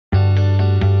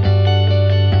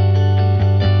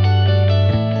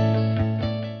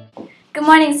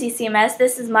morning, CCMS.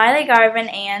 This is Marley Garvin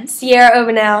and Sierra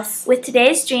Obenhouse with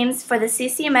today's streams for the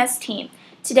CCMS team.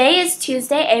 Today is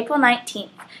Tuesday, April 19th.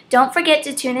 Don't forget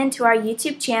to tune in to our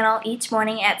YouTube channel each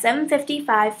morning at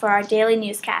 7:55 for our daily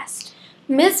newscast.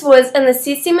 Ms. Woods and the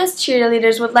CCMS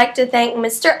cheerleaders would like to thank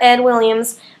Mr. Ed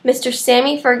Williams, Mr.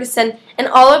 Sammy Ferguson, and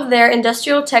all of their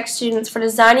industrial tech students for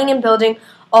designing and building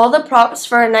all the props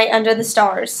for A Night Under the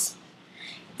Stars.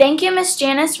 Thank you, Miss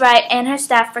Janice Wright and her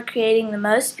staff for creating the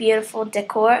most beautiful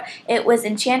decor. It was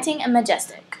enchanting and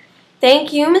majestic.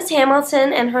 Thank you, Miss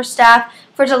Hamilton and her staff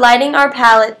for delighting our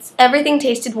palates. Everything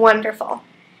tasted wonderful.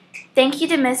 Thank you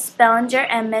to Miss Bellinger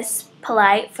and Miss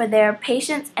Polite for their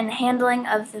patience and handling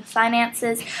of the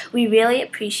finances. We really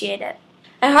appreciate it.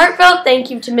 A heartfelt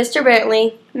thank you to Mr.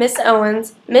 Brantley, Miss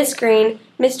Owens, Miss Green,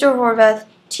 Mr. Horvath,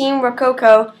 Team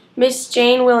Rococo, Miss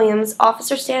Jane Williams,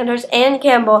 Officer Sanders, Ann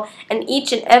Campbell, and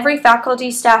each and every faculty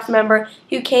staff member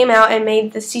who came out and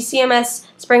made the CCMS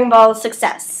Spring Ball a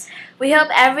success. We hope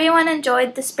everyone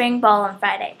enjoyed the Spring Ball on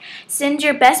Friday. Send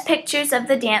your best pictures of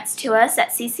the dance to us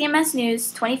at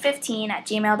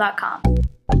ccmsnews2015@gmail.com.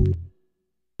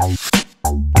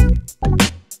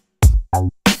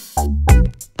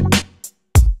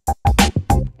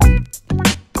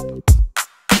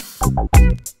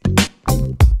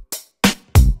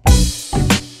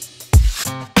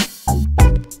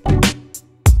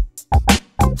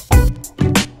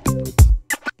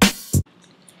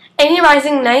 Any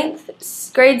rising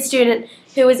 9th grade student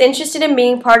who is interested in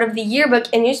being part of the yearbook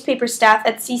and newspaper staff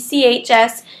at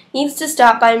CCHS needs to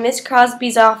stop by Miss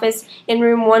Crosby's office in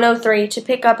room 103 to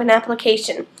pick up an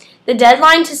application. The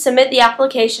deadline to submit the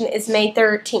application is May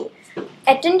 13th.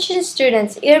 Attention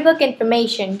students, yearbook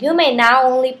information. You may now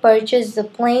only purchase the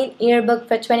plain yearbook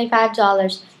for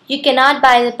 $25. You cannot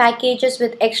buy the packages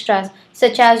with extras,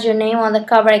 such as your name on the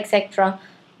cover, etc.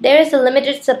 There is a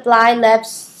limited supply left,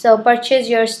 so purchase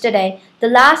yours today. The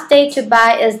last day to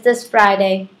buy is this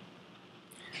Friday.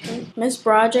 Miss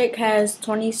Broderick has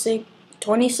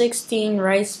 2016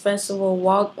 Rice Festival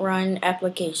walk-run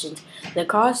applications. The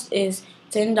cost is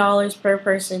 $10 per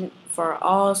person for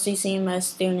all CCMS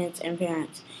students and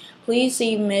parents. Please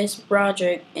see Miss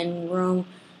Broderick in room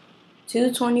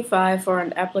 225 for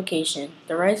an application.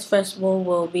 The Rice Festival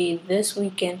will be this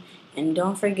weekend, and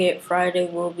don't forget Friday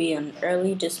will be an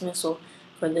early dismissal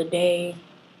for the day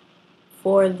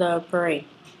for the parade.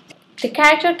 The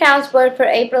character counts word for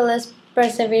April is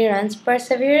perseverance.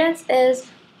 Perseverance is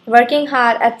working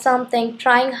hard at something,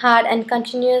 trying hard and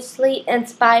continuously in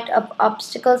spite of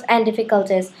obstacles and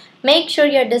difficulties. Make sure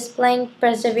you're displaying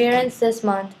perseverance this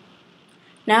month.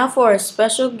 Now for a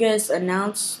special guest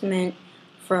announcement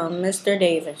from Mr.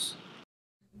 Davis.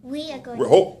 We are going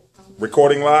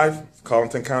Recording live,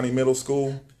 Colleton County Middle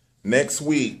School. Next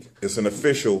week, it's an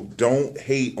official Don't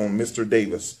Hate on Mr.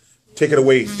 Davis. Take it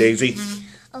away, Daisy.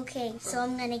 Okay, so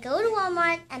I'm going to go to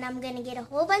Walmart and I'm going to get a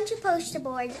whole bunch of poster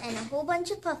boards and a whole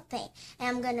bunch of puff paint. And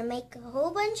I'm going to make a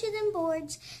whole bunch of them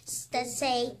boards that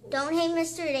say, "Don't hate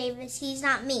Mr. Davis, he's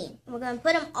not mean." And we're going to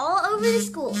put them all over the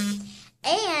school.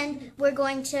 And we're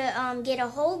going to get a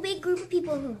whole big group of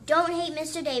people who don't hate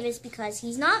Mr. Davis because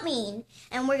he's not mean.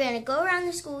 And we're going to go around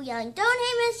the school yelling, "Don't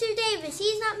hate Mr. Davis,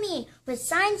 he's not mean," with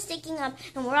signs sticking up.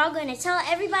 And we're all going to tell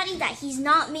everybody that he's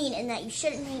not mean and that you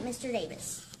shouldn't hate Mr.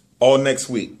 Davis. All next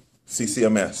week,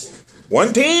 CCMS.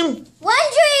 One team?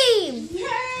 One dream!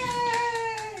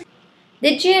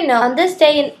 Did you know on this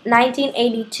day in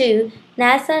 1982,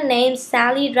 NASA named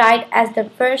Sally Ride as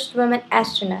the first woman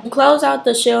astronaut? To close out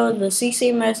the show, the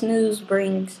CCMS News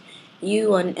brings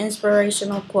you an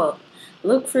inspirational quote.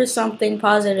 Look for something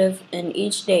positive in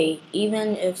each day,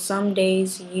 even if some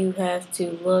days you have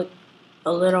to look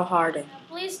a little harder.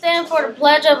 Please stand for the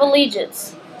Pledge of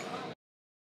Allegiance.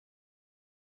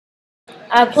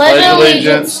 I pledge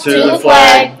allegiance to the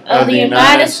flag of the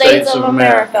United States of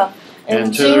America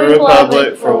and to the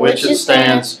republic for which it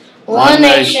stands, one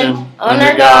nation,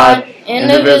 under God,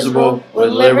 indivisible,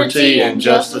 with liberty and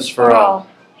justice for all.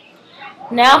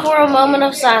 Now for a moment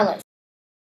of silence.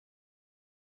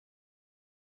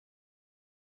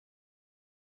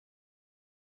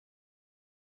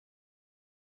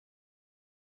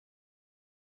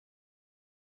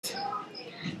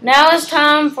 Now it's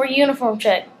time for uniform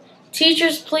check.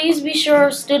 Teachers, please be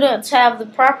sure students have the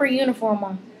proper uniform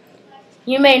on.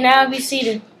 You may now be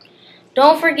seated.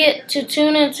 Don't forget to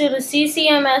tune into the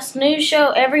CCMS News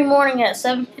Show every morning at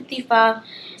 7:55.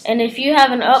 And if you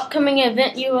have an upcoming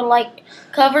event you would like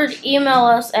covered, email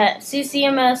us at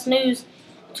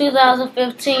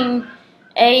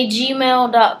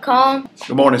ccmsnews2015@gmail.com.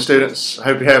 Good morning, students. I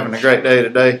hope you're having a great day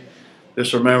today.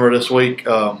 Just remember this week,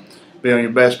 be on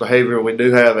your best behavior. We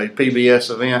do have a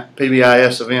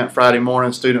PBIS event Friday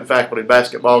morning, student-faculty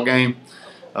basketball game.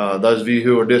 Those of you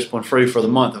who are discipline-free for the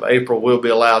month of April will be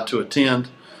allowed to attend.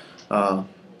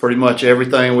 Pretty much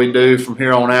everything we do from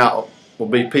here on out will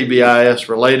be PBIS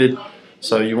related,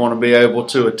 so you want to be able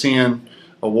to attend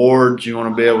awards, you want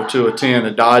to be able to attend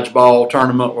a dodgeball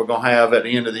tournament we're going to have at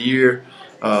the end of the year.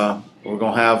 We're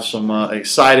going to have some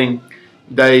exciting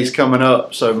days coming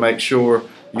up, so make sure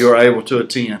you're able to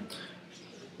attend.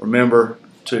 Remember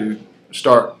to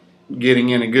start getting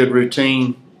in a good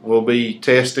routine. We'll be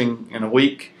testing in a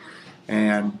week,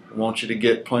 and I want you to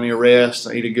get plenty of rest,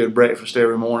 eat a good breakfast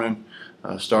every morning,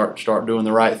 start doing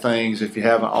the right things if you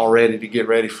haven't already to get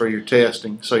ready for your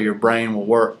testing so your brain will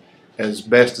work as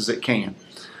best as it can.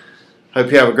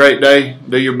 Hope you have a great day.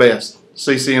 Do your best.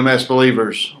 CCMS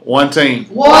Believers, one team.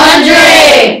 One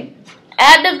dream!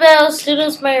 At the bell,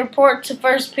 students may report to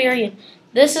first period.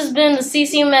 This has been the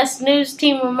CCMS News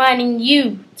Team reminding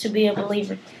you to be a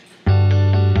believer.